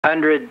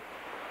100.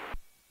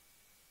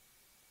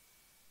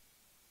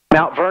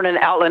 Mount Vernon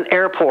Outland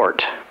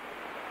Airport.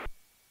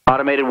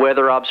 Automated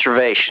weather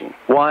observation.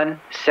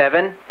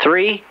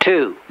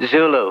 1732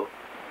 Zulu.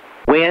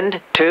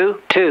 Wind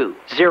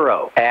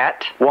 220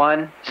 at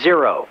 10.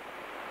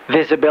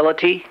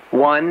 Visibility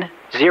 10.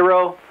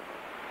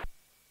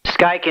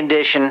 Sky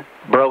condition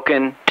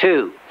broken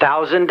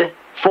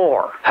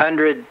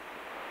 2,400.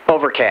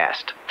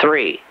 Overcast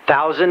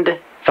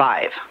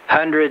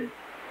 3,500.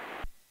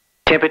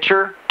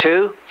 Temperature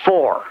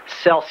 24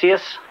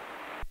 Celsius.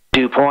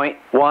 Dew point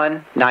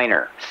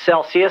 19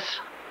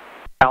 Celsius.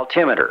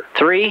 Altimeter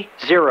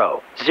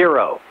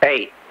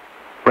 3008.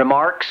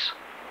 Remarks.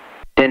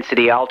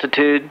 Density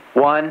altitude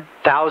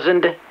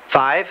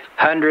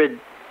 1,500.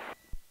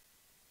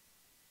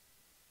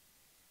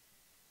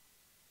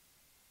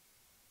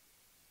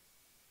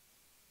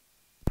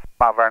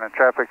 Mount Vernon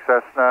traffic,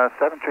 Cessna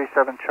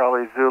 737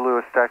 Charlie Zulu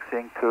is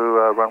taxiing to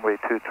runway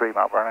 23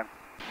 Mount Vernon.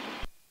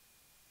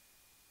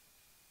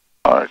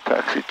 Alright,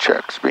 taxi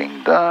checks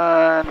being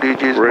done.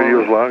 DJ's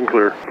radio's loud and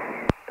clear.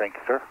 Thank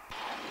you, sir.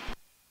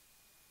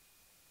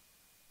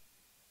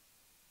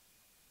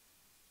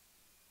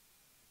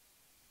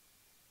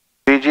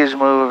 DG's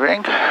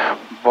moving.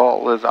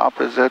 Ball is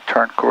opposite.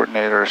 Turn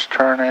coordinator is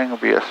turning.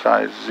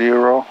 VSI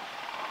 0.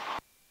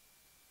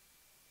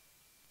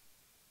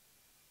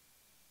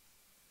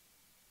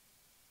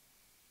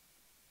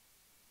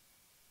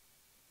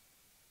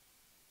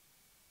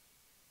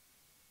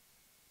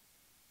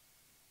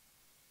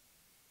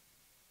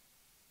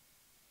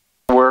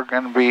 We're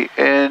going to be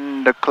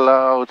in the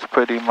clouds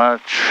pretty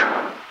much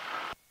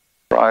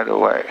right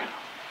away.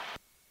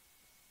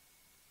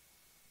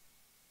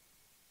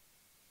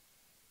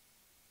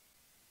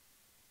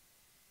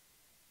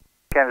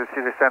 Kansas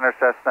City Center,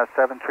 Cessna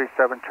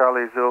 737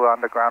 Charlie Zulu on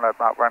the ground at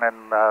Mount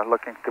Vernon,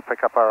 looking to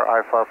pick up our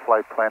IFR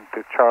flight plan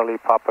to Charlie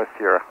Papa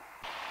Sierra.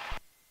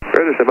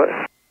 Ready, stand by.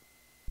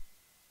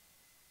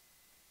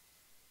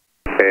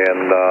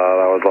 And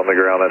I was on the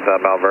ground at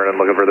Mount Vernon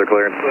looking for their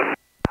clearance.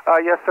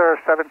 Yes, sir.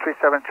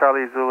 737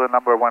 Charlie Zulu,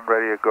 number 1,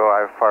 ready to go.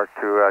 IFR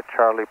to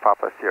Charlie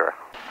Papa Sierra.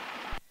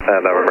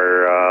 And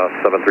November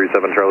 737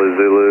 Charlie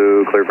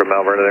Zulu, clear from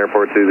Mount Vernon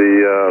Airport to the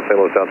St.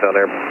 Louis Downtown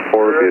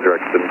Airport via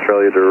direction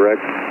Charlie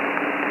direct.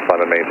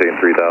 Climb and maintain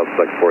 3,000,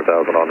 select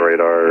 4,000 on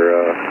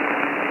radar.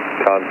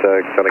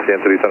 Contact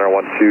Kansas City Center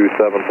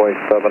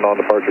 127.7 on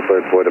departure,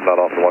 cleared void if not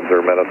off in 10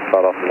 minutes.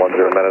 Not off in 10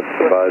 minutes.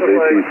 Advise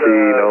ATC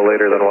no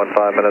later than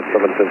 15 minutes of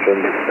intention.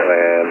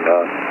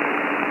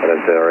 And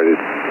it's already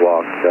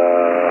walk.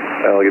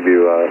 I'll give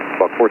you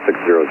walk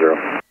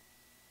 4600.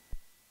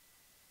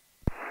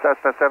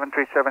 Cessna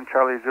 737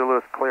 Charlie Zulu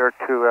is clear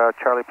to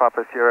Charlie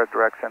Papa Sierra,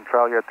 direct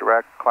Centralia,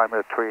 direct, climb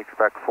at 3,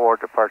 expect 4,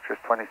 departures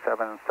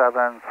 27.7,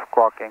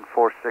 squawking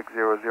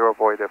 4600,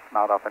 void if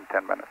not off in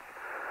 10 minutes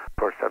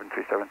for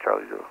 737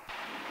 Charlie Zulu.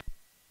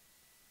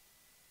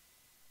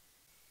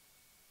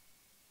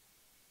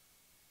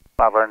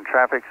 Mount Vernon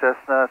traffic,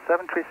 Cessna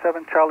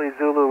 737 Charlie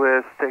Zulu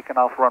is taking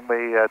off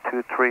runway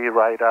 23,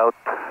 right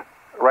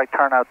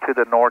turn out to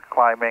the north,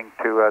 climbing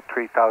to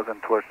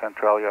 3000 towards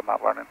Centralia,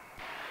 Mount Vernon.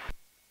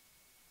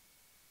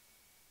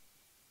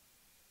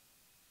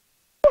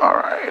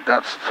 Alright,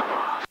 that's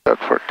set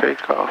for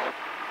takeoff.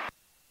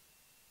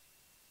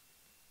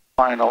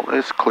 Final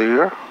is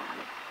clear.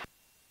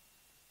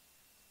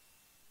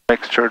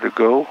 Mixture to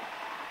go.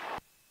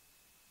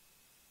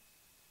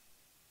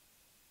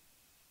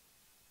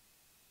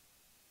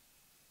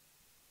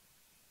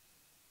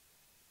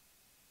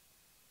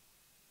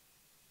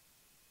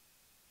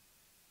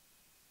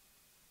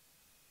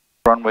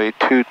 Runway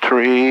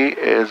 23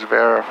 is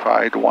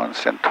verified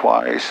once and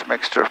twice.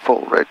 Mixture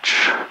full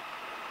rich.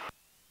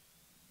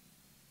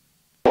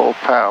 Full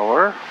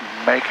power,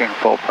 making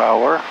full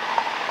power.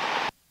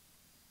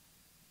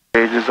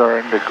 Gauges are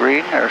in the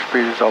green,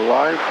 airspeed is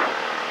alive.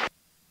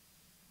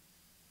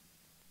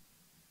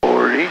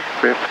 40,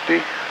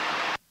 50,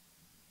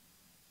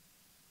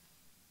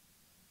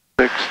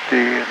 60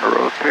 and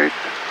rotate.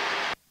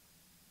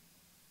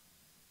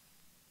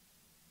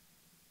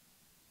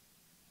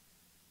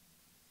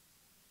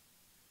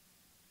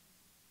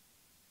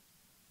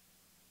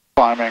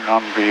 Climbing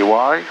on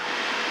VY.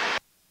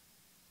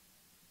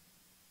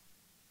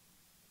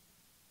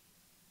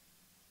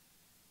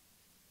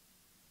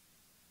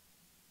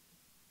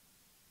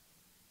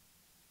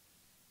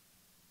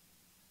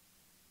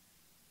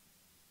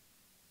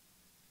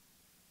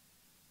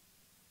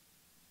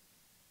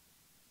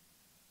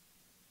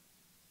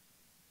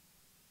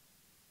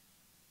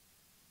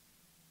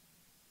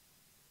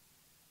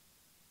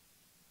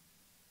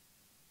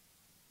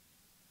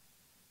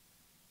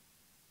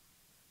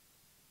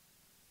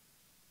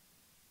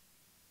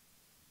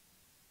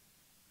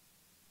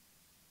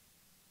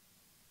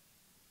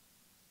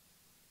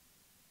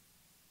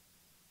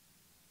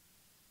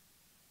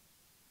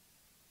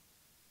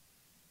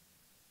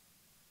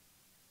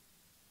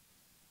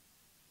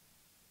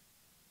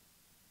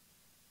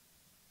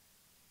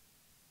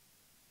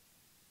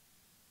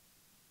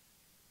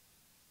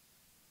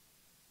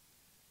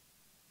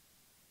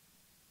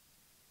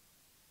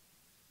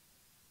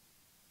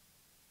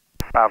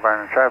 Mount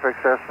Vernon traffic,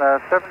 Cessna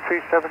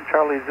 737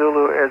 Charlie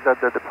Zulu is at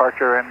the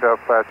departure end of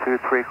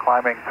 23,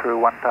 climbing through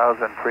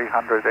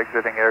 1,300,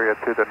 exiting area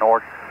to the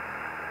north.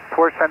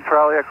 Towards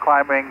Centralia,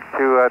 climbing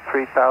to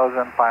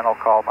 3,000, final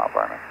call, Mount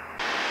Vernon.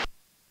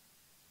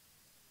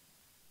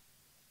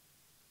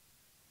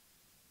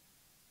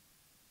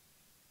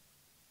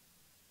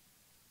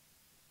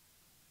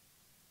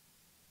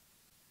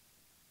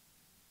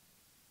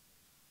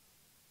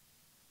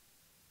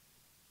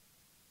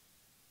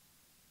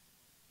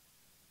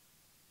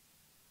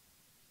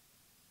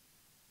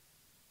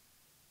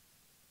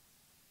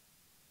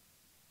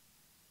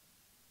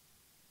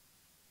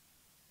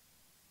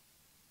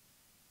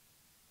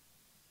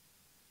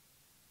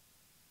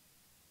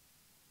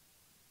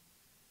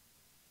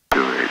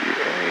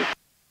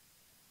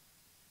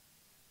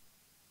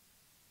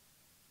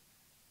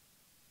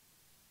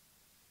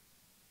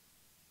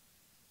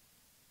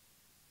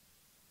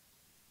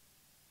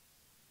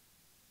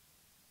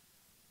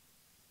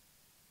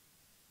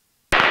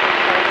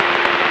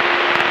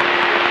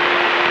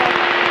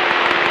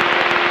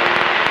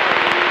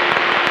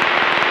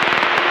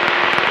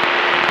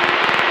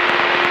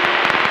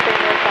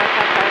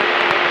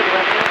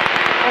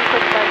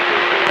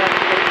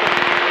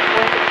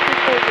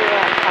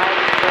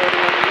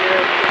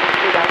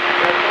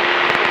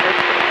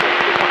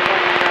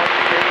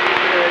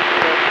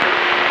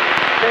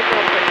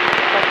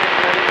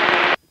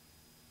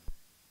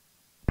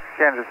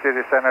 Kansas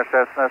City Center,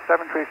 Cessna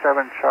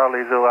 737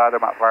 Charlie Zulu out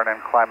of Mount Vernon,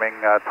 climbing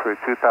through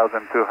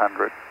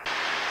 2,200.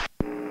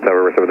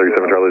 November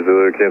 737 Charlie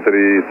Zulu, Kansas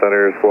City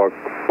Center, squawk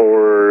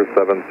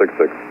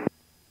 4766.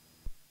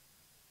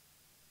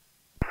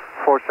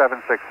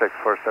 4766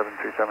 for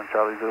 737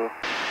 Charlie Zulu.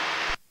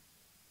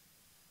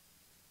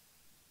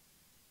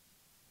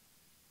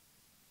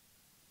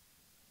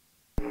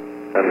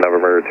 And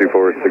November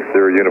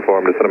 2460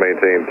 uniform, descend to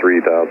maintain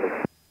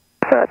 3,000.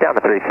 Down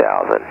to 3,000,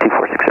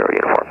 2460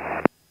 uniform.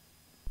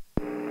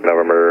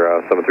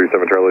 November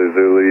 737 Charlie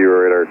Zulu, you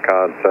are radar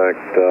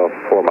contact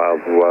 4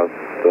 miles west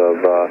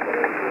of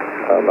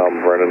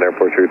Mount Vernon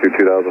Airport, through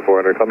 2,400.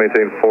 Climb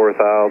maintain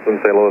 4,000,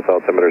 St. Louis,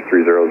 altimeter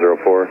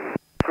 3004.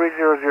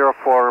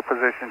 3004,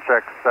 position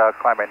checks,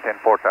 climb maintain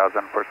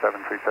 4,000 for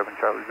 737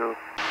 Charlie Zulu.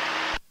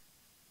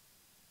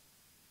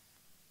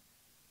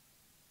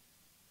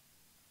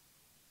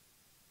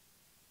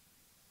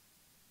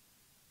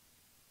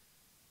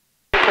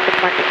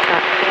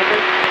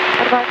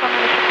 Advise on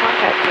initial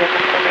contact via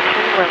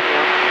confirmation,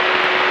 Romeo.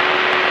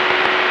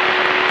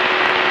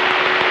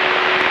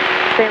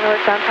 St. Louis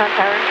downtown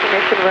tower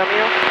information,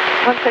 Romeo.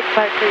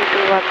 1653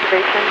 Zulu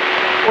observation.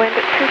 Wind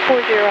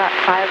 240 at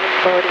 5,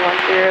 visibility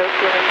 10,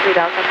 ceiling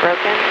 3,000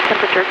 broken.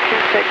 Temperature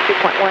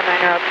 262.19,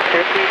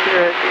 altimeter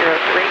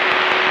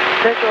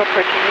 3003. Visual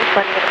approaching east,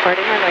 landing and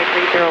departing runway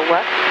 30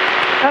 west.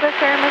 Notice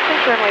air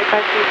message, runway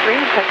 523,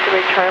 and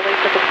taxiway Charlie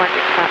for the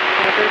landing stop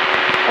standards.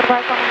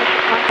 Advise on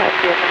initial contact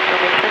via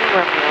confirmation,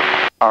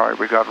 Romeo. All right,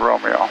 we got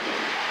Romeo.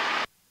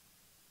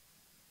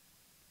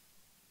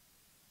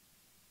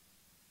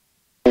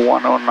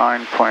 .1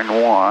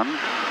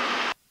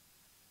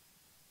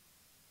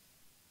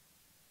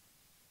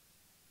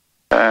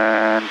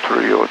 and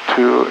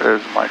 302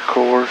 is my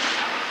course.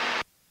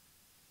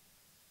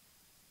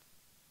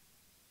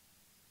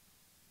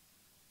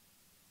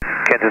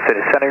 Kansas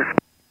City Center,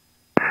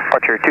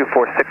 departure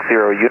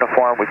 2460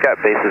 uniform. We've got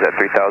bases at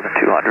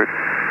 3,200.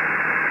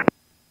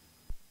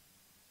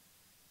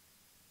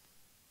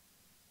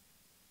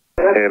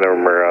 And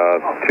November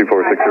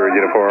 2460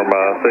 uniform,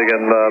 say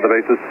again the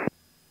bases.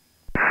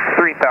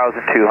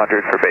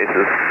 3,200 for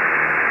bases.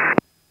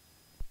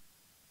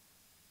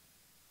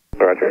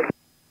 Roger.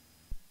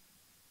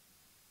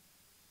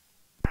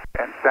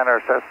 And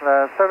center,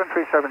 Cessna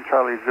 737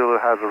 Charlie Zulu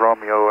has a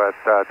Romeo at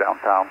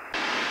downtown.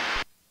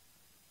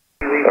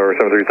 Over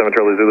 737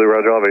 Charlie Zulu,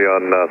 Roger. I'll be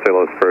on St.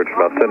 Louis for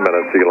about 10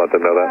 minutes. You can let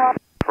them know that.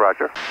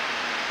 Roger.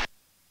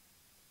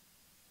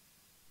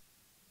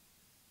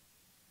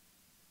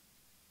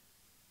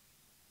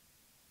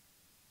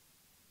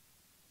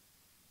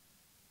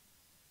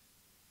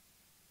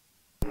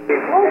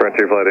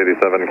 Frontier Flight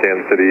 87,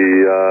 Kansas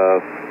City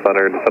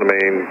Center, descend to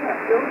main,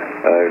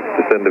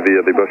 descend to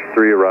via the Bush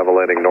 3, arrival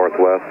landing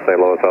northwest, St.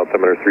 Louis,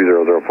 altimeter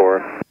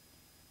 3004.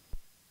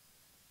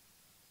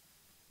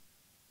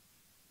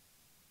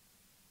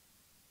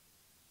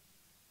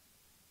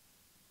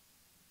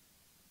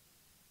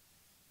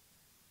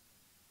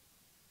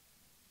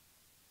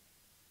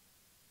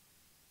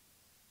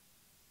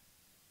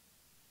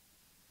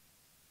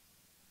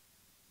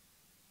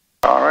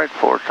 All right,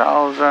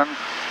 4,000.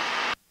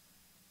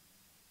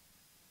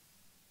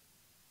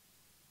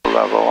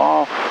 Level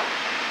off.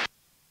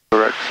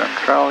 Direct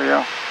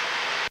Centralia.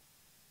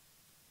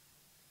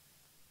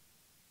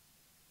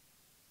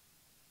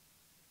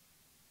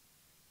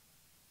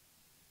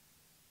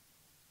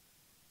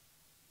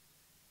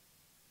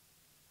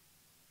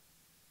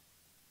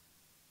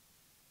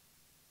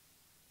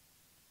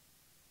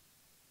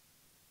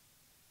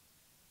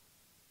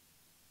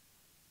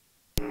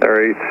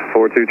 Air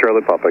 842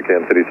 Charlie Papa,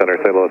 Kansas City Center,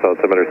 St. Louis,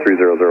 altimeter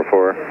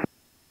 3004.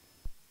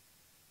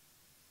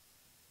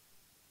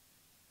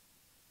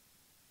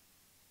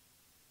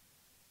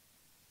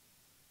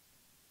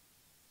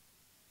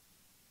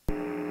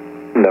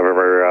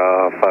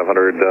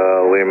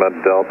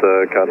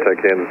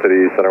 contact Kansas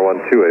City Center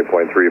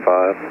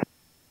 128.35.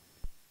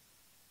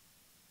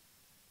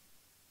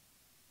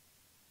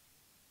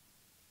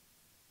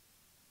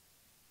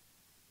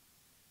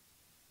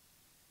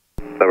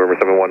 November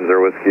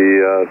 710 Whiskey,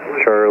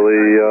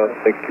 Charlie,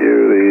 thank you.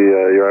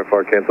 Your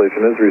IFR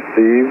cancellation is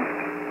received.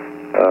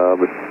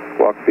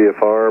 Walk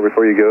VFR,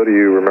 before you go, do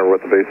you remember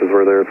what the bases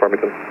were there at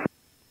Farmington?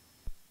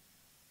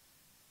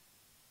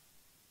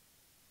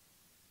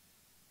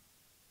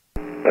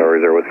 No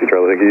worries there, Whiskey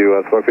Charlie, thank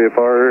you. Squawk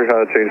VFR,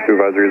 change to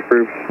advisory is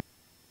approved.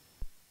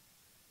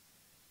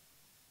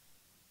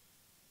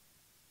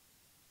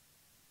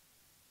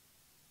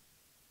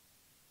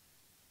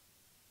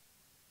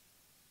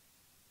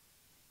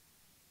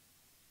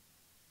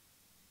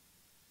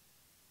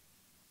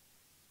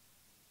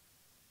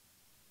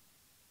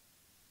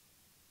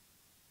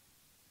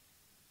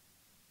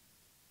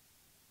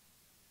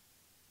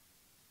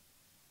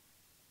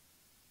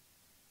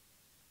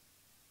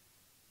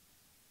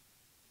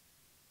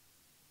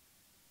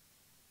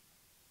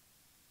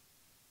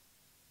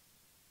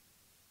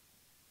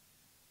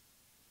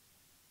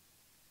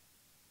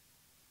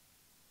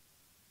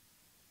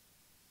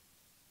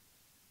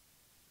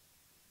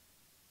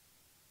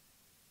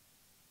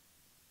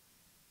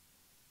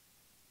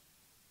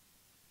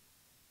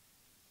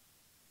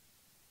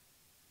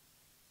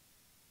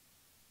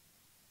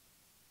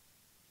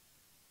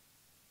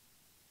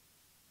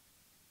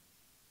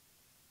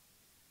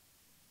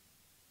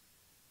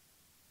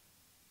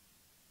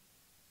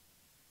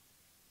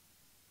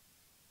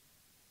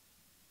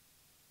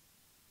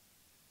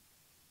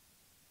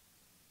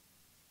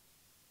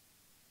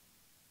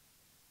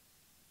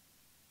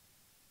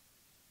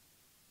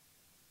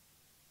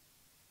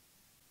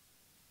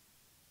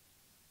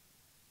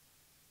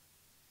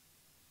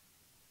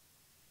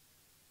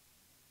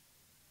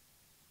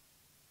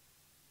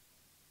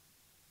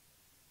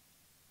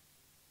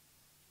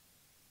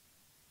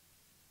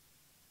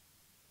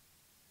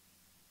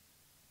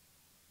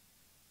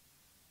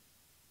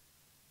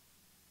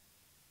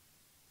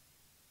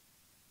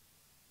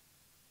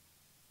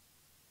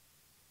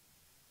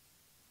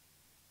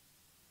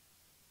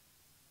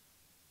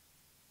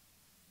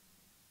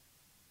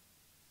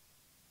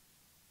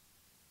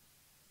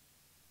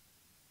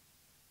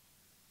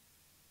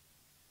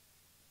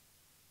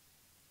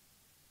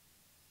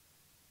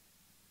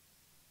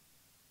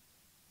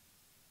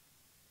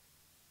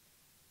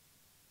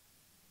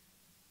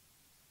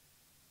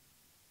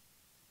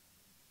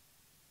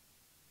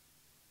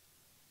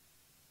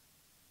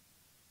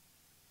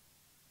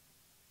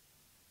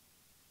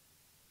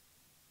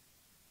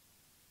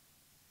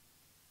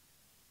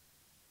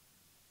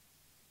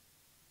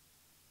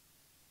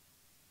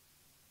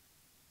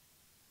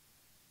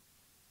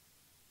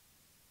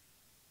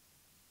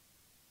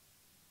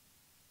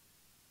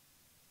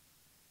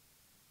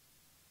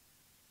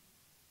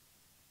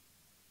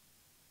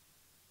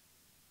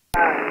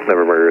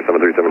 November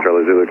 737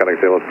 Charlie Zulu,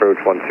 connect Salem approach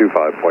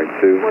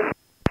 125.2.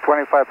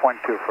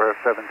 25.2 for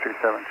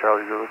 737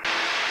 Charlie Zulu.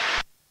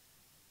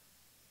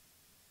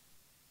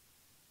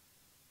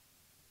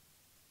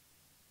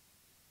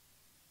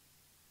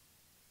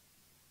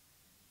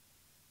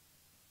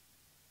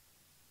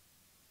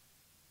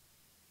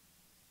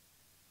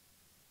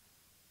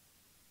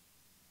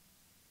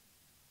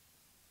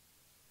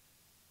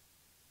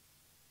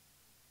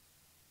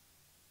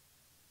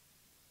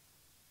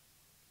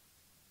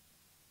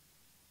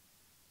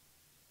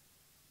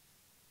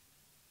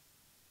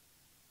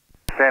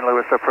 St.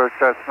 Louis approach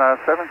Cessna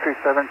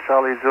 737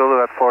 Charlie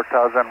Zulu at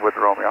 4000 with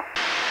Romeo.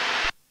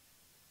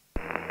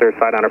 There's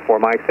 504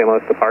 Mike, St. Louis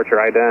departure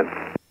ident.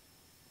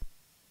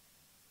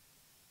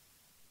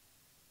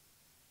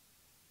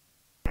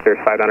 There's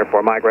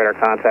 504 Mike, radar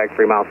contact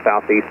 3 miles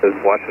southeast of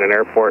Washington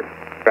Airport.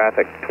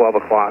 Traffic 12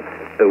 o'clock,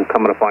 so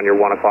coming up on your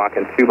 1 o'clock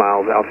and 2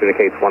 miles. Altitude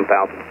indicates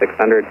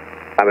 1,600.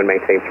 Time and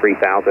maintain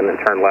 3,000 and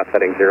turn left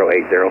heading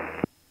 080.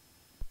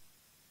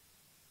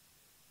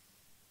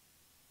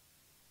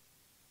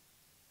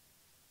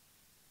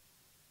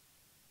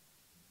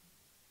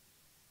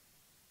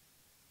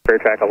 Clear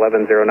track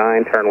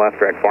 1109, turn left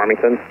direct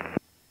Farmington.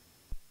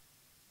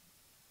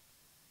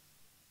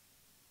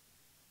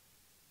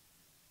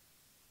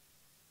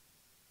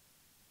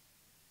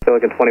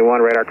 Silicon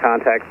 21, radar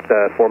contact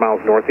 4 miles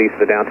northeast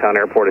of the downtown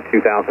airport at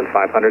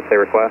 2,500, say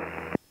request.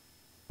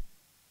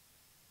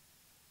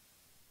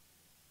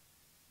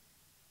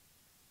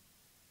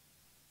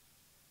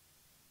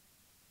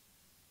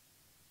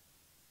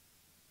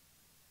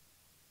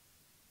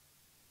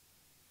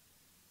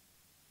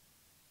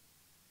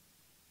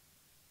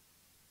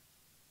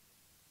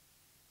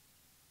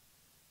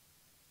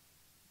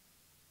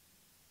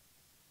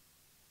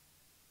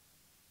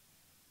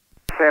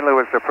 St.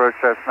 Louis approach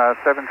Cessna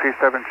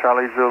 737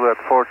 Charlie Zulu at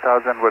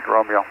 4000 with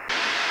Romeo.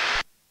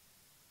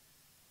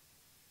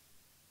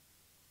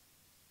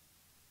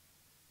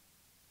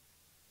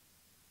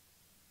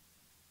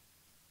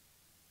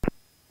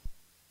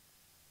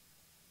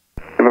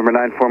 November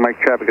 94 Mike,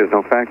 traffic is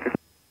no factor.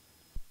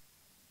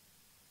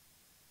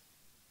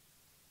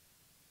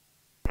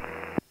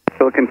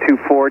 Silicon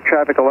 24,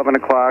 traffic 11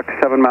 o'clock,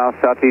 7 miles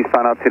southeast,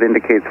 final altitude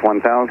indicates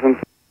 1,000.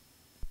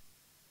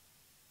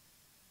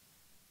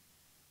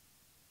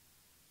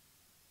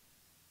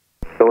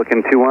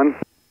 Silicon 21.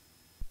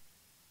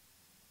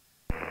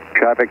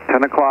 Traffic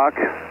 10 o'clock,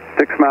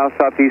 6 miles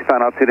southeast,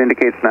 final altitude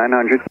indicates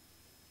 900.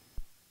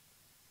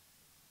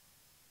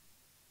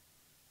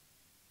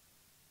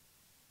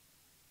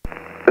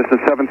 This is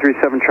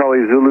 737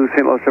 Charlie Zulu,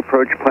 St. Louis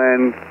approach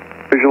plan,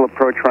 visual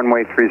approach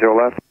runway 30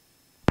 left.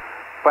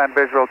 Plan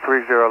visual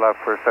 30 left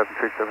for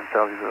 737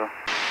 Charlie Zulu.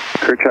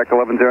 Clear check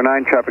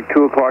 1109, traffic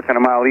 2 o'clock on a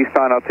mile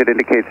eastbound, altitude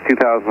indicates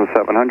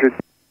 2,700.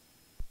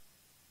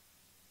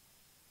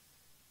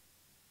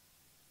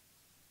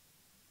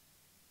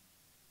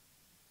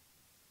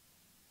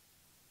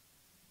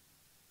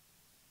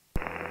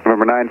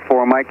 November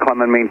 94, Mike,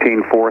 climb and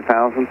maintain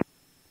 4,000.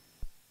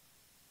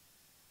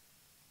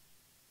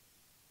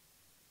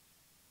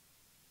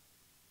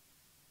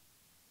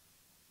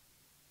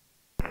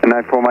 And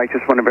 94, Mike,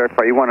 just want to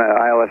verify, you want an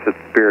ILS at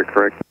Spirit,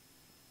 correct?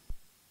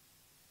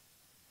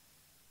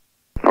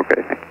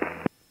 Okay, thanks.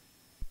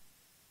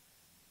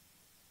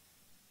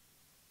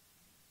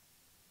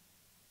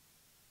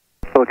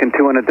 Silicon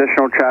 2 in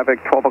additional traffic,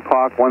 12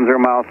 o'clock,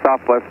 10 miles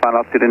southwest, final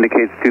altitude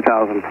indicates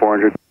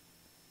 2,400.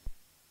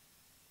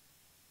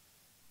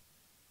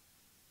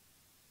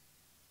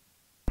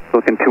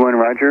 Silicon 2 in,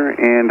 roger,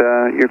 and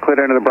you're cleared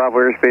under the Bravo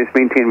airspace,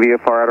 maintain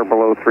VFR at or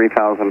below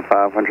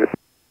 3,500.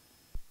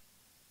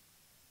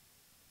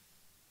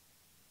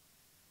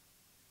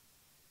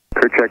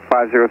 Clear check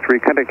 503,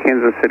 contact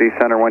Kansas City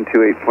Center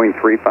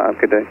 128.35,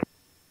 good day.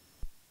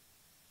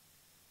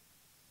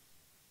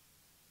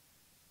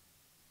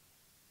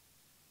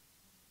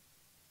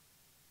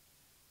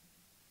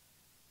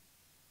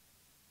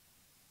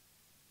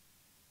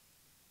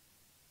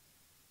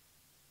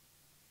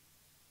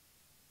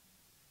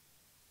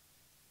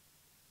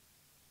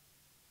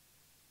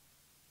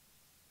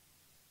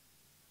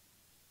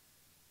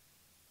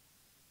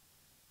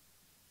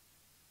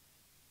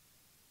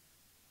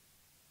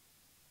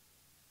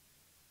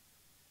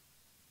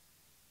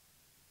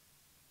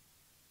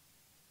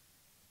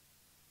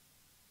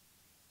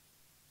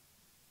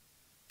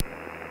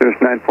 There's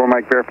 94,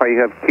 Mike, verify you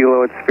have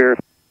Kilo at Spirit.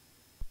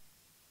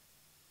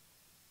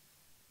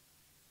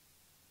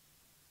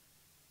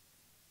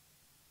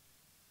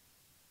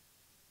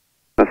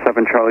 The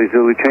 7 Charlie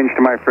Zulu, change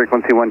to my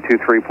frequency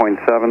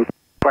 123.7.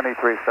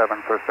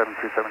 23.7 for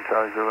 737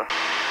 Charlie Zulu.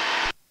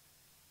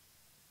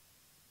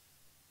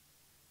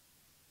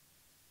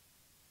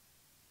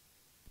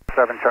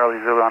 Seven Charlie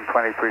Zulu on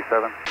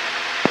 23.7.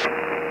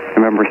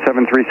 Remember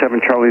 737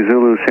 Charlie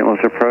Zulu, St.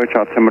 Louis approach,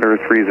 altimeter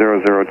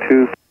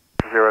 3002.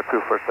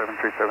 02 for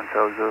 737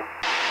 Charlie Zulu.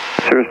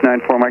 Cirrus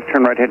 94, Mike,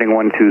 turn right heading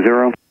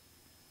 120.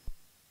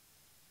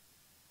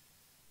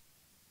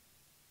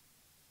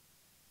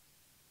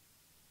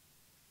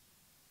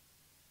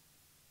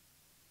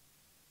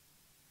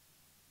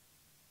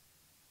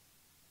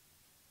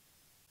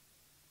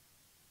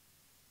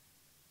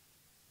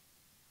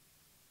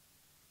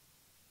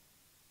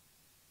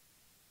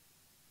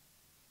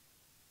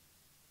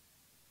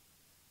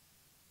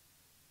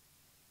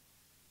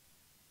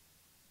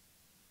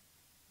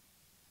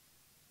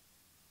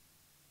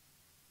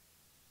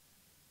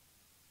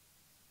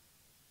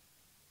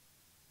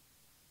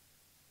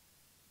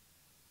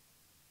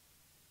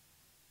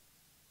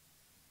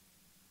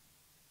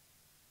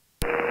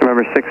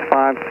 November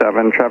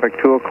 657, traffic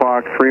 2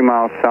 o'clock, 3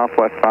 miles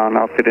southwestbound,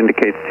 altitude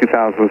indicates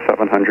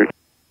 2,700.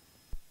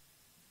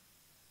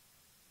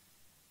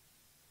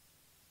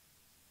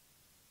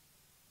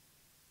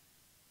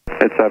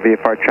 It's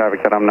VFR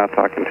traffic that I'm not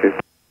talking to.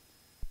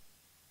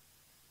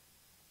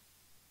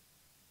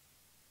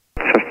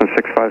 Cessna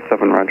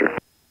 657, roger.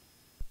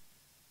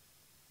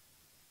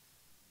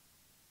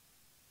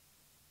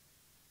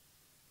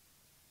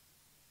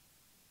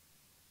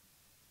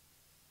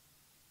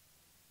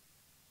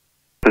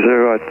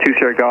 Zero 2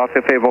 Sierra Golf,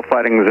 if able,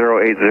 flighting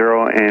 080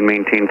 and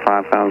maintain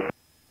 5,000.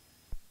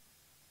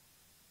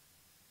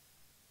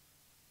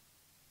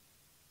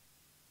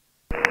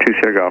 Two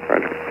Sierra Golf,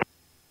 roger.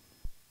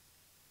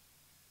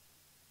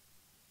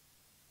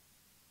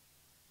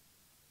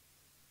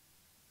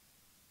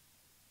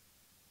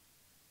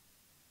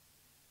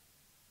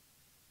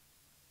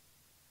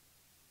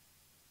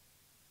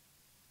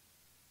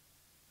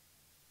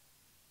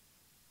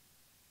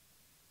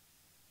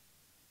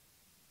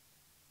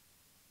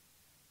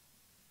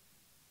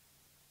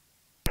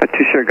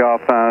 Two Sierra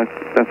Golf,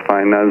 that's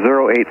fine.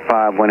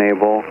 085 when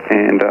able,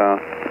 and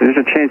there's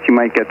a chance you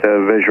might get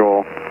the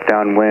visual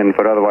downwind,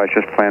 but otherwise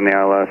just plan the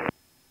ILS.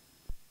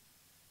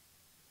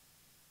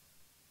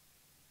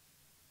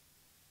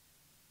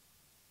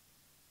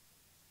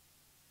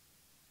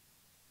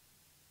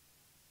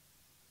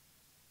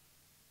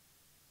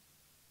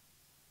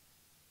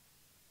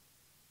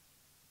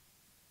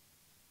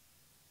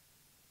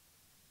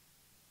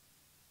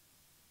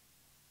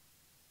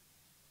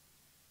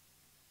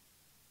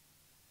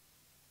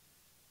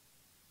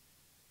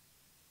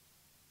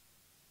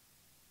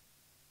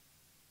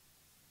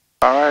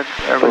 Alright,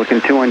 Pelican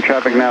 2-1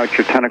 traffic now at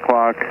your 10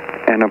 o'clock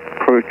and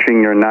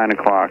approaching your 9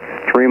 o'clock.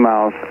 3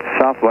 miles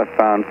south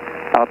westbound.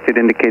 Altitude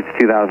indicates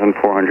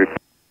 2,400.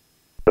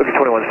 Pelican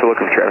 21 still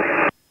looking for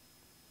traffic.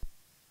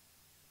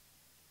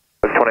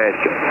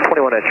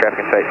 21 has traffic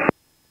in sight.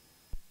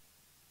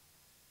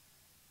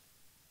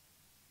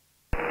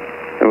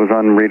 It was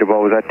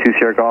unreadable. Was that 2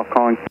 Sierra Golf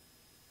calling?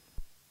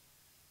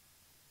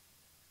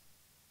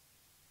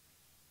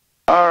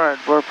 Alright,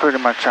 we're pretty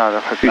much out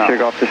of it 2 now. Sierra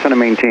Golf, descend and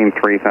maintain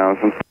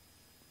 3,000.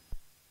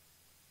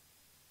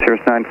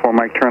 Cirrus 94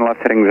 Mike, turn left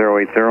heading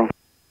 080.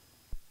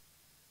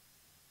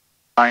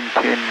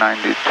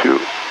 1992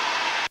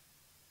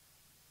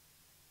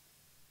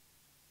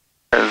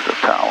 is the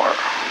tower.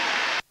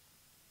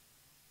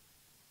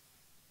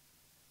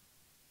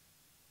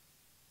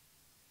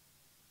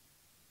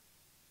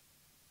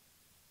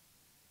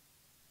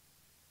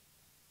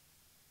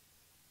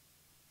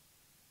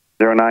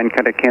 Nine,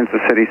 contact Kansas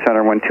City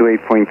Center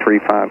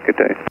 128.35. Good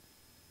day.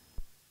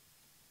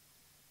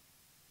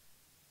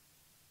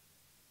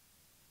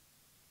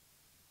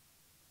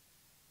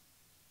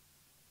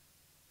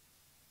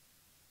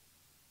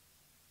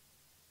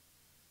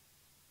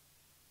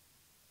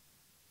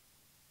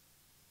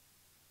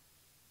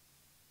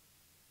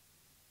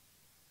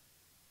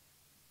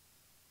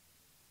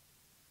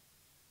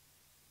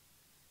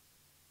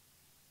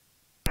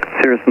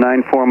 Cirrus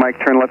 94 Mike,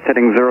 turn left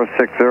heading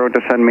 060,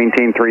 descend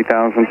maintain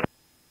 3,000.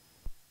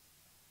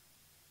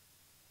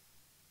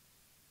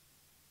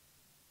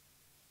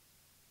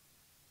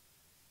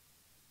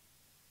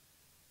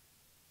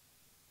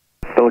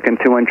 Pelican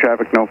 2-1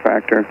 traffic, no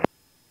factor.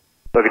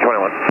 Pelican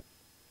 21.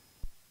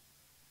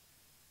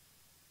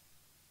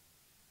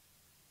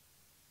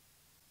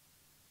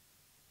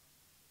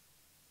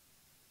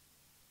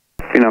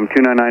 Phenom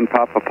 299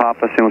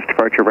 Papa, seamless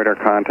departure, radar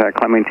contact,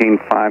 climb maintain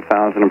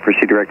 5,000 and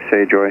proceed direct to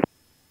Sajoy.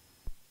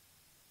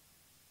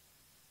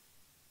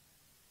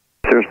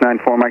 Cirrus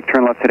 94 Mike,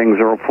 turn left heading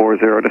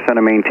 040, descend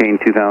and maintain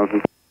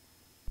 2,000.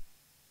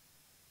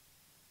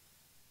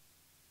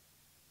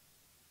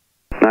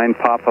 9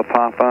 Papa,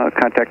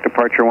 contact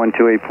departure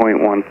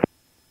 128.1.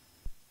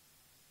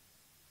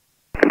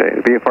 Good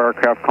day. VFR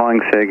aircraft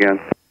calling, say again.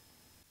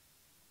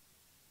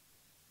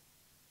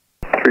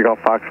 3 Golf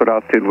Fox, what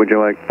altitude would you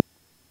like?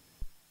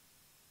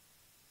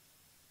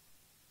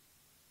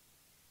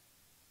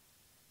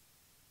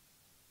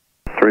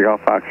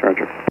 Golf Fox,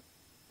 roger.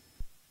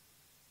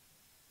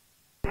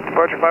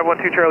 Departure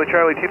 512 Charlie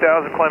Charlie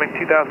 2000, climbing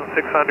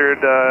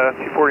 2,600,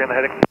 240 on the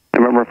heading.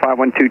 November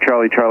 512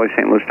 Charlie Charlie,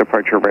 St. Louis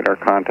departure, radar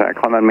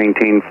contact. Climb and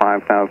maintain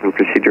 5,000,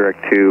 proceed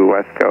direct to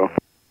Westco.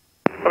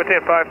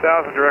 Maintain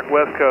 5,000, direct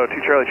Westco,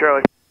 2 Charlie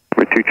Charlie.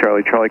 With 2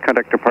 Charlie Charlie,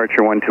 contact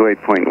departure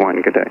 128.1,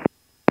 good day.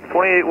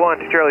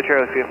 28-1, 2 Charlie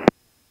Charlie, see you.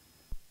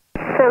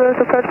 St. Louis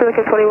approach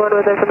Pelican 21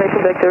 with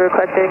information vector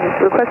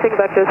requesting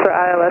vectors for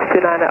ILS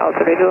 29 at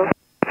Alta Regional.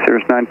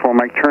 Cirrus 94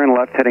 Mike, turn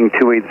left heading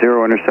 280,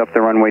 intercept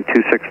the runway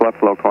 26 left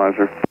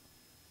localizer.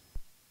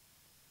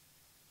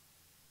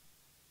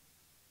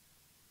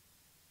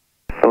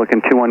 Pelican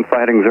 21 fly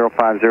heading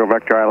 050,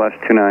 vector ILS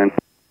 29.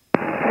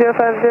 050,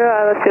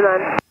 ILS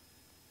 29.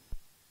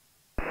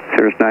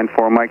 Cirrus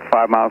 94 Mike,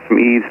 5 miles from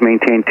eaves,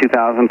 maintain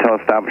 2,000 until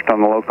established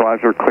on the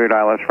localizer, cleared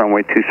ILS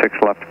runway 26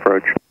 left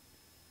approach.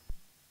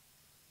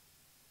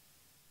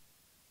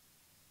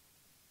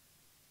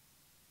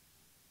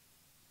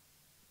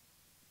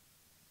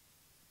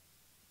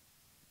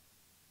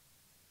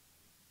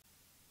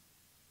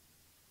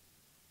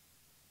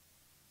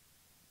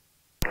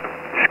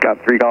 Scott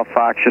 3 Golf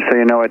Fox, just so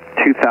you know, at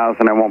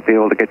 2,000 I won't be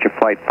able to get your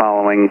flight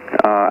following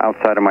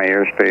outside of my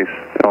airspace.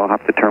 I'll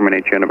have to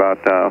terminate you in about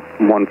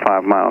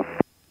 15 miles.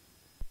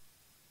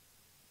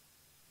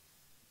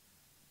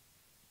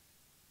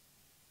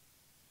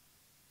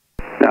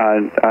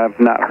 I've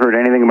not heard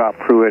anything about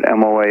Pruitt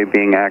MOA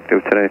being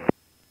active today.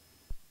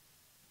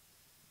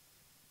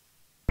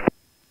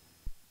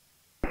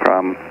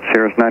 Problem.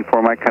 Cirrus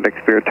 94 Mike, contact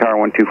Spirit Tower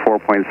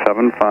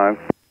 124.75.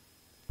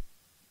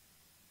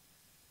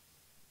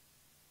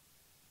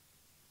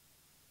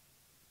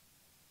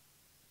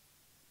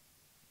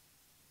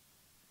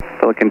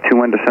 Pelican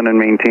 21, descend and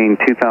maintain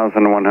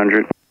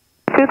 2,100.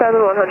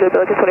 2,100,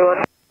 Pelican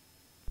 21.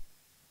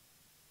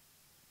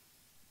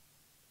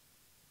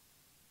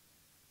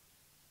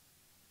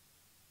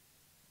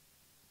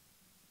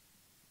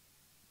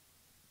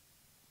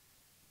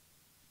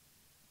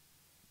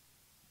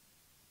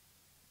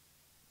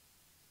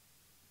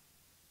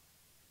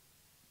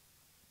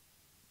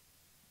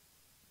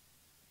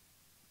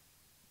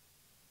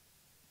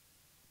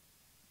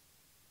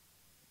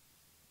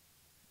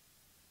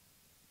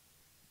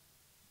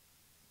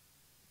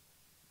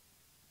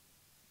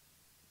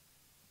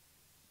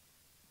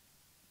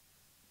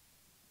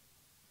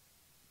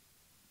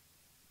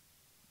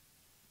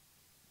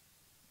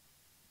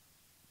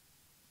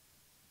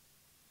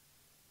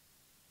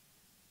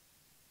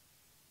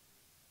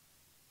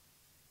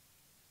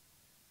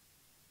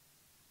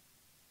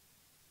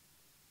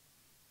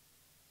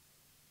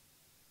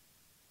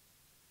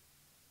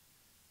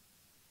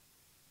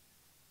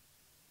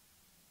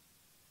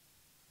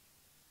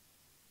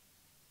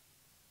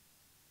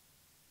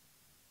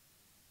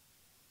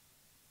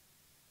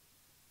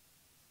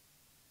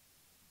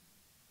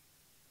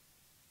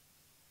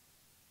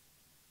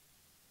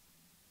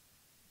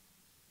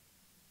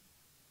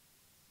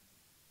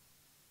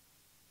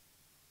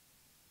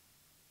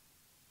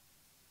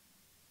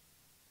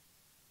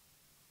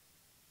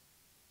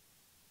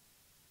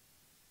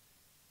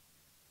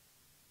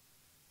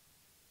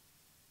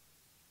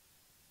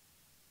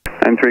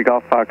 And 3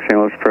 Golf Fox, St.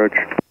 Louis approach.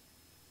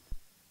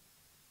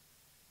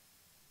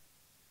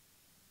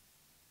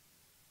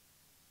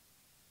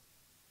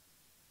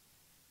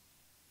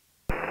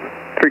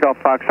 3 Golf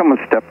Fox, someone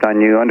stepped on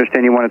you.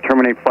 Understand you want to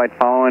terminate flight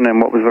following, and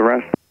what was the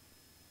rest?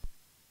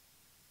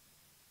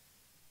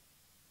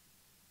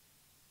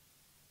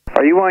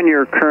 Are you on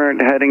your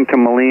current heading to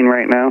Moline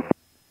right now?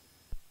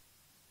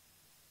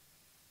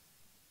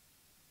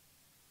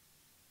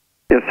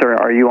 Yes, sir.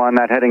 Are you on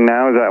that heading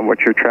now? Is that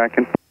what you're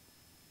tracking?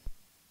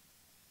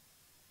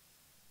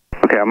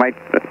 Okay,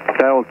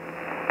 that'll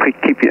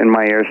keep you in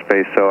my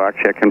airspace, so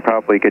actually I can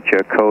probably get you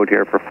a code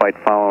here for flight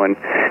following.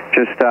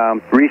 Just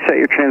reset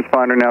your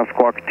transponder now,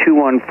 squawk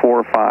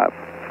 2145.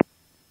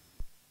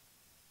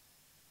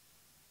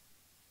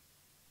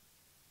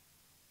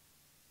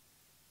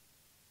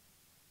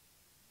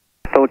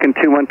 Pelican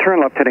 21, turn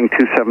left heading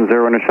 270,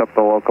 intercept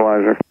the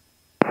localizer.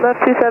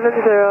 Left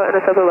 270,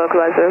 intercept the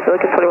localizer,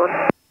 Pelican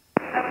 21.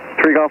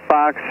 3 Golf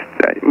Fox,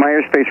 my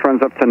airspace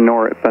runs up to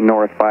the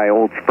north by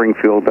Old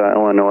Springfield,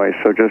 Illinois,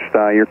 so just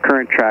your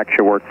current track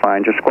should work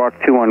fine. Just squawk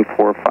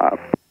 2145.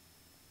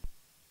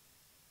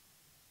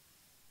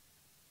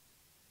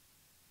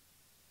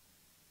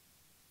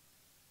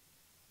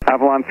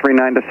 Avalon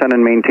 39, descend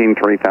and maintain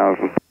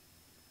 3000.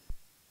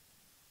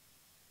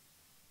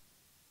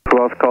 Who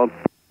else called?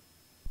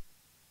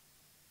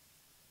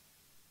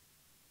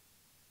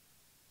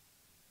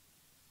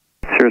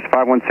 Sirius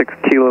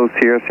 516 Kilo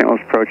Sierra, St.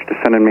 Louis approach,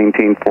 descend and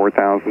maintain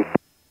 4000.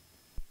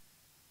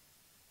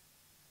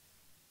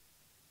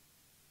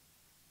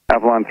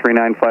 Avalon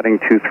 39, flighting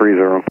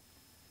 230.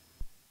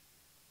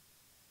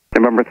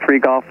 November 3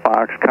 Golf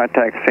Fox,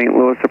 contact St.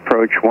 Louis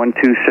approach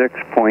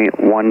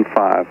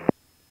 126.15.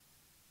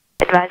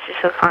 Advise you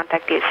shall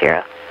contact you,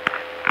 Sierra.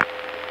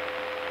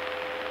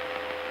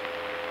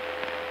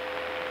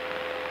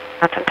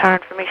 Mountain Tower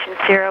information,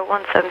 Sierra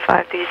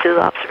 1753 Zulu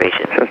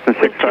observation. Cessna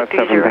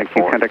 657, thank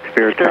you. Contact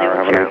Spirit Tower,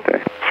 have a nice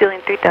day. Ceiling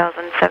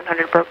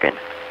 3,700 broken.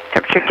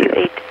 Temperature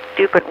 28,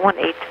 dew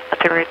point 18,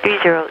 altimeter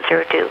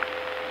 3002.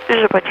 This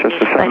is what you need.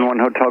 Cessna 71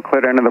 Hotel,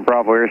 clear to enter the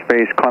Bravo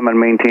airspace, climb and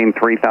maintain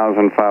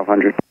 3,500.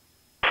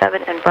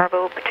 7 and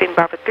Bravo, between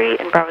Bravo 3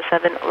 and Bravo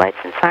 7, lights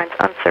and signs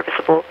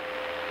unserviceable.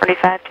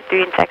 25 to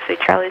 3 and taxi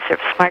Charlie,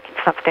 surface marking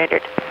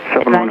substandard.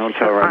 71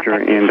 Hotel, roger,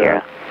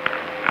 and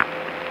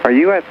are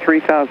you at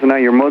 3,000 now?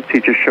 Your mode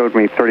seat just showed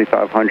me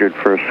 3,500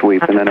 for a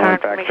sweep, and then it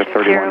went back to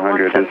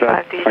 3,100.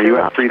 Are you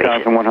at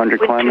 3,100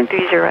 climbing?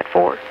 230 at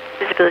 4,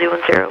 visibility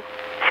 10,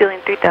 ceiling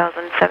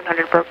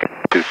 3,700 broken.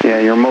 Yeah,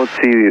 your mode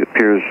C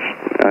appears,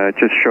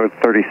 just showed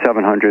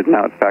 3,700,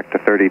 now it's back to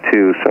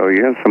 32, so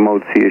you have some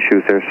mode C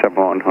issues there,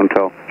 71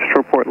 Hotel. Just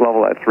report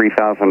level at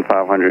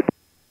 3,500.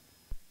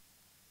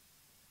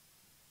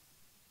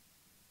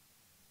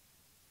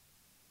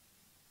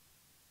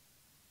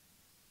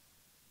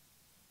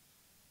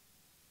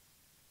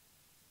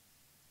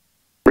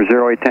 For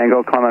 08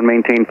 Tango, climb and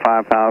maintain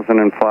 5,000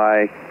 and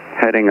fly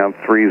heading up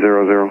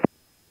 300.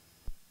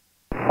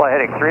 Fly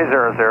heading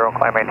 300,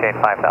 climb maintain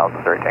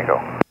 5,000, 08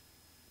 Tango.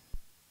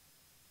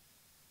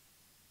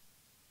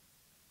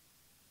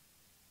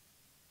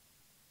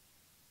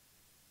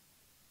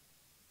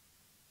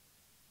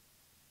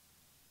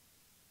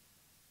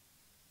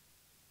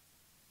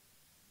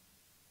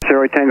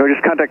 Tango,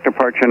 just contact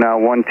departure now,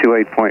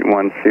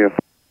 128.1, see you.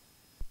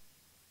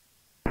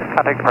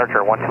 Contact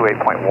departure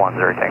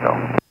 128.10,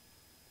 Tango.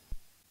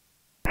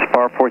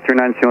 Spar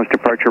 439, St. Louis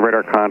departure,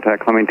 radar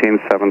contact, climb maintain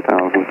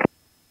 7,000.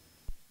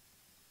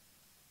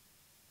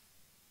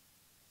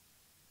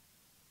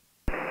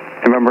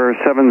 November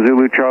 7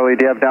 Zulu Charlie,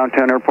 do you have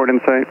downtown airport in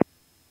sight?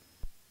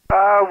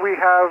 We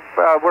have,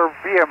 we're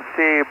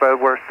VMC, but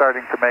we're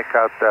starting to make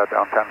out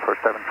downtown for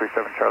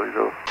 737 Charlie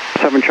Zulu.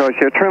 7 Charlie,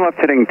 so turn left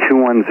heading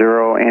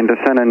 210 and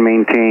descend and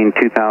maintain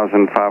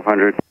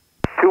 2,500.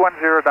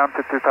 210 down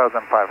to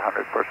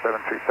 2,500 for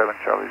 737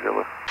 Charlie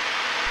Zulu.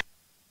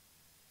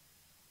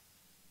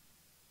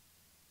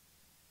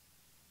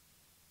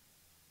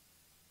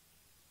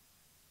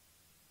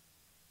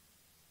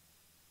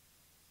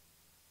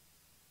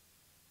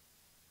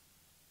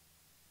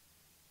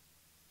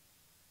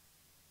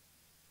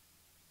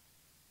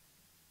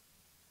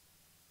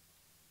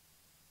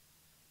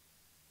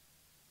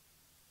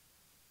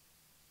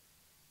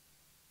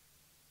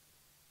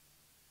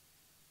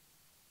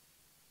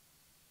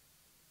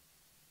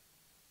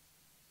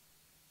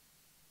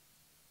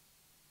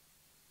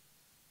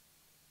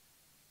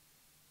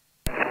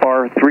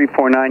 Spar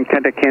 349,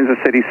 contact Kansas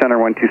City Center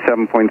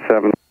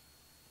 127.7.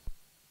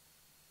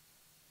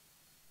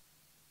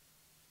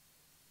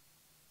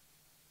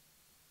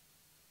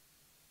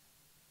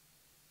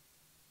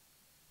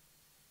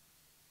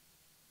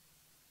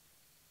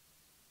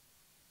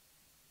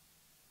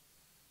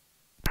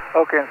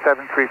 Okay, and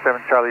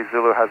 737 Charlie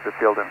Zulu has the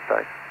field in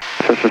sight.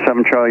 Cessna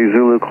 7 Charlie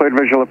Zulu, cleared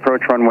visual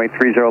approach runway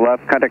 30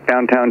 left, contact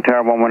downtown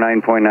tower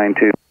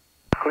 119.92.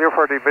 Clear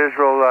for the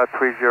visual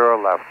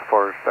 30 left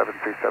for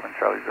 737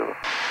 Charlie Zulu.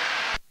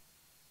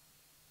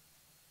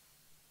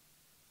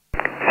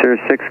 Sierra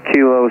 6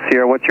 Kilo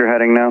Sierra, what's your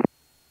heading now?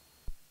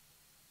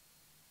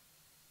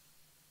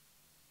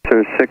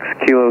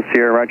 Bravo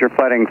Sierra, roger,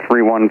 flighting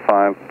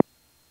 315.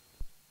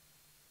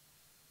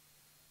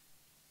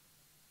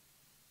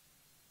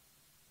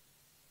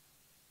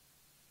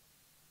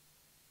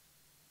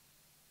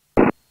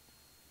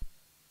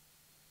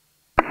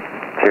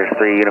 Sierra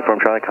 3 Uniform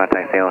Charlie,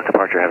 contact St. Louis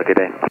departure, have a good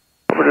day.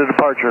 For the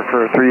departure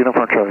for 3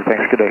 Uniform Charlie,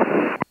 thanks, good day.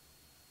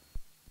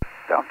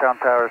 Downtown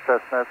Tower,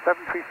 Cessna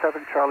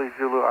 737 Charlie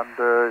Zulu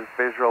under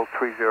visual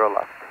 30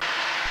 left.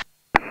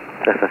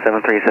 Cessna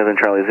 737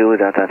 Charlie Zulu,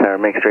 downtown tower,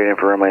 make straight in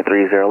for runway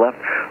 30 left.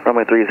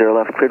 Runway 30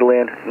 left, clear to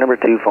land. Number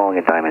 2, following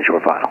in time and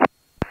short final.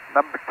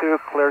 Number 2,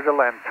 clear to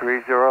land,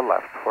 30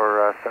 left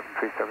for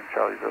 737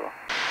 Charlie Zulu.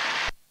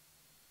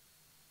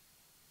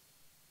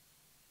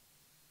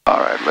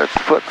 All right, let's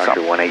put some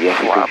Archer 18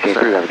 Yankee, flaps change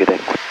approved, have a good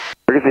day.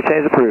 Frequency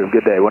change approved,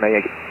 good day, 18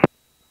 Yankee.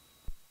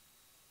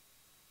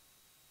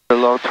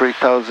 Below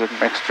 3000,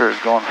 mixture is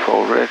going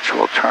full rich.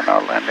 We'll turn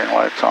our landing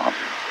lights on.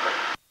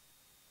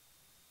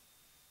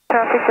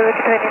 Traffic to Lake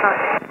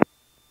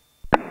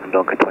 29.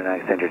 Don't 29,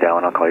 extend your dial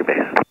and I'll call your base.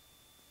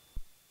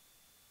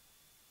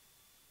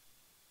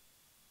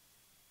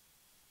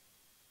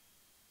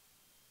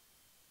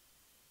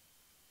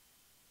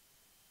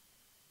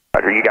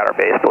 Roger, you got our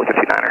base, Billiken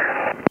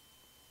 29er.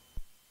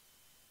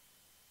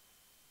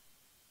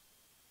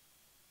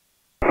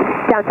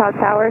 Downtown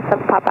Tower,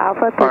 7 Papa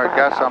Alpha. All right,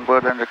 gas on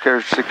board,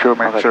 indicators secure,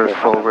 mixture is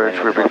full rich.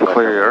 We've been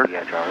cleared.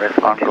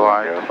 On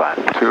glide,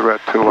 2 red,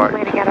 2 white.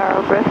 Landing at our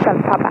own risk,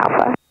 7 Papa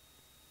Alpha.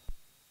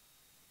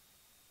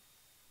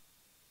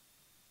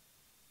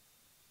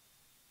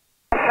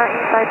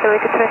 Inside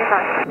Billiken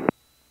 29.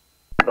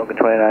 Billiken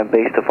 29,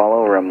 base to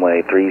follow,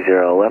 runway 30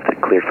 left,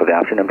 cleared for the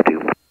option number 2.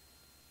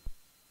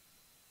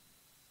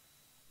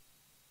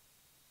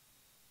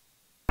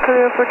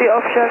 Clear for the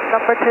option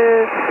number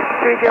 2,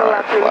 30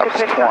 left,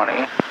 Billiken 29.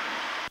 20.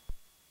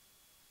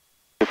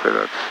 Keep it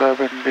at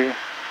 70.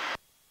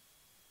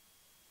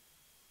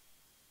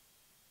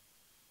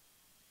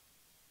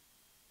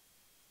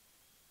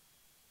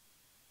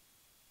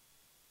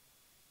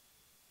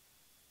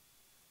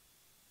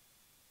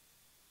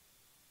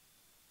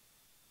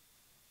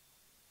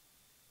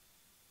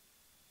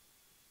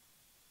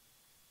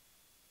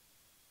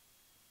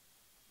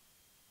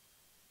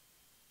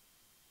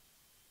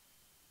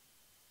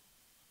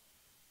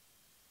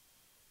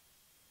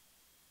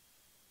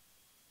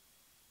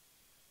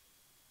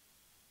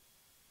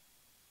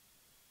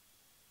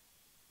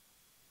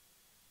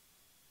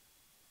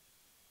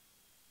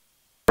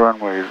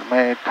 Runway is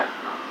made.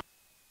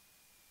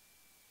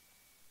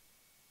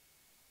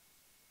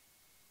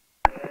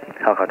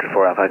 Helicopter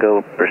 4 Alpha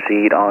Echo,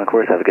 proceed on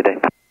course, have a good day.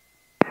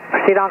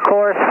 Proceed on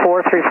course,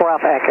 434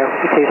 Alpha Echo.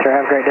 You too, sir,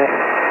 have a great day.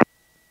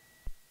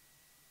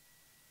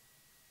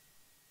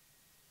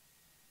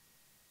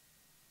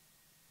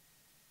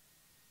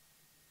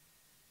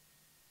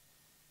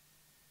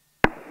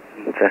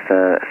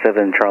 Cessna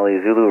 7 Charlie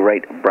Zulu,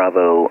 right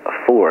Bravo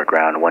 4,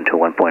 ground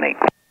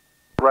 121.8.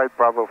 Right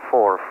Bravo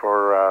 4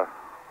 for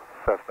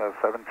Cessna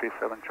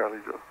 737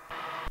 Charlie Zulu.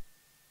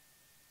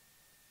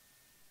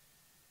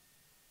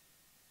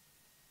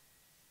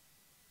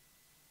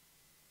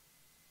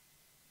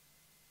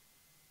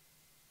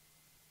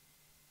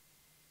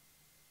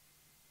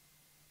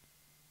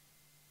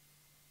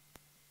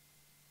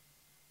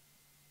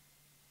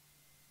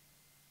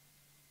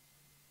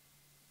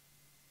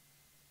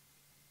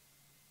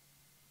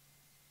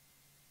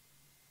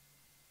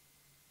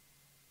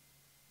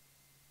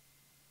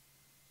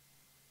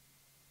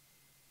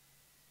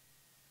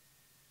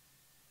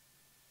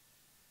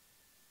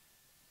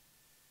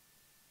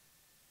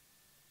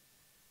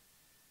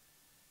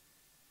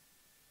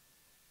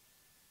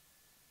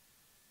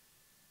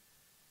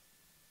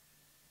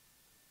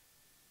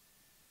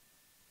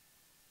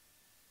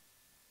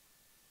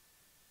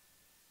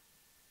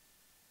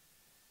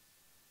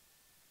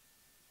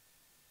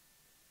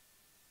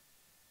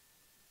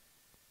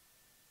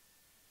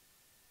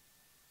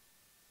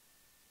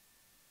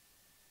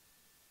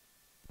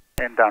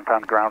 In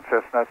downtown ground,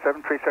 Cessna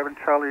 737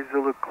 Charlie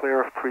Zulu,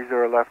 clear of 30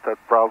 left at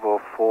Bravo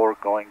 4,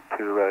 going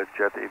to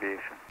Jet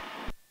Aviation.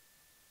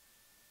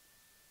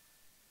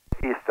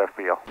 East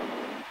FBO.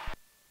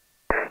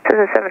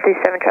 Cessna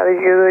 737 Charlie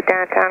Zulu,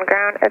 downtown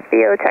ground,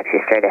 FBO, taxi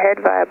straight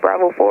ahead via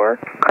Bravo 4,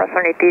 cross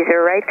runway 30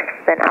 right,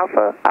 then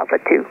Alpha, Alpha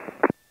 2.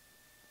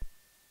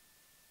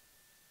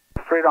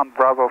 Straight on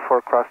Bravo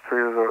 4, cross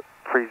 30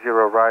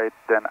 right,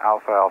 then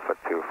Alpha, Alpha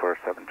 2 for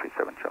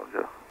 737 Charlie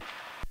Zulu.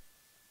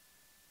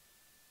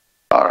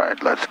 All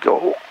right, let's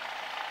go.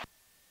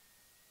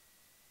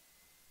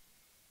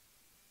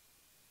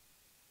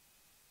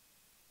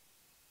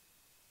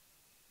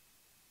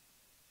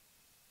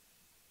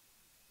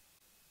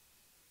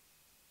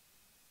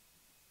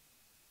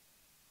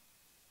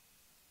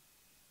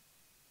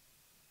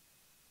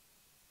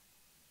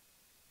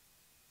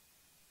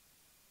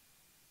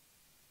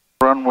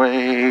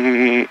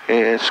 Runway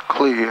is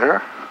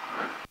clear.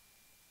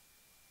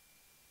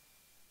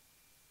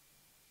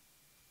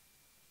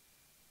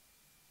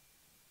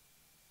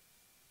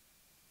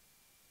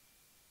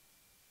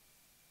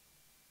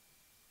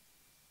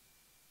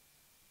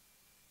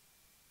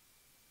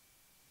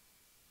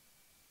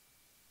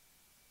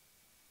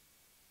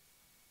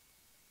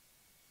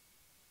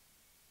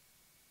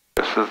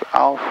 this is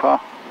Alpha.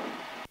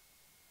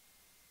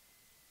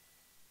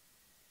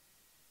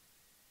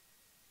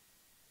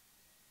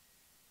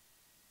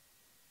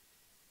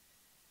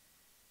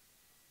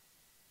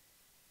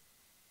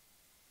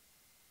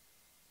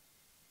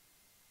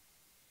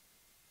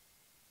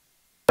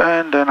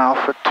 And then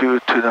Alpha 2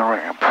 to the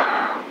ramp.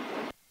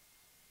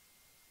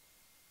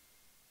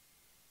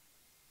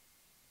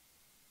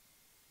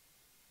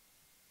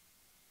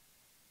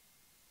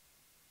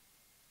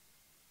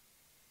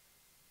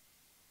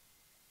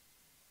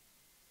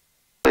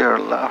 Clear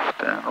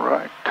left and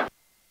right.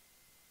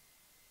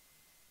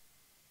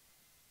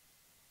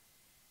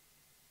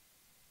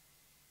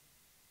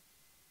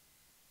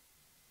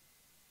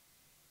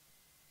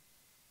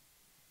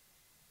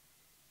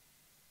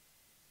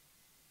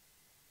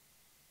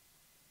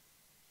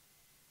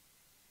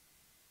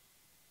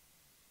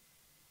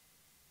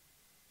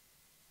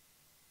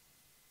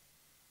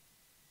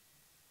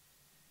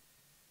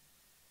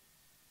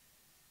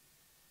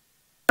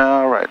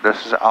 Alright,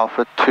 this is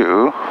Alpha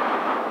 2.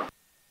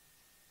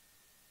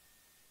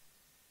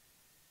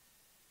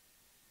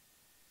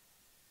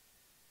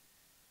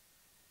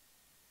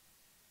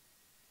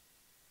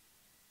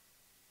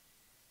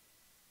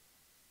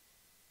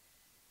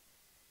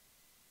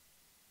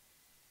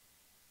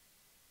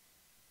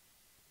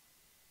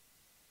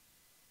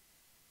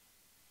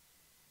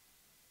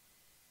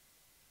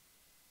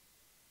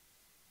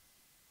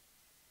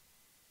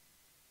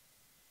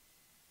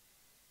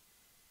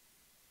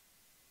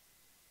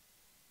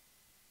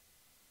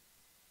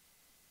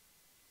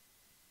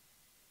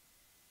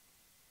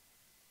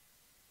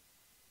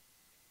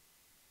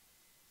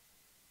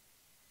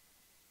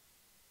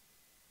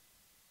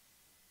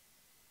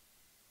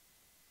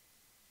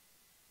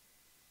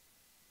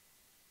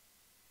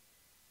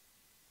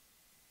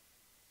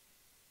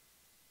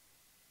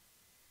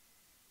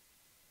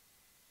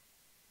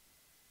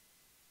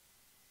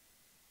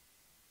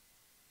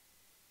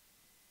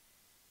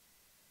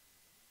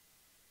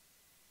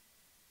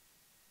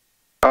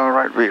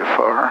 Alright,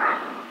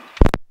 VFR.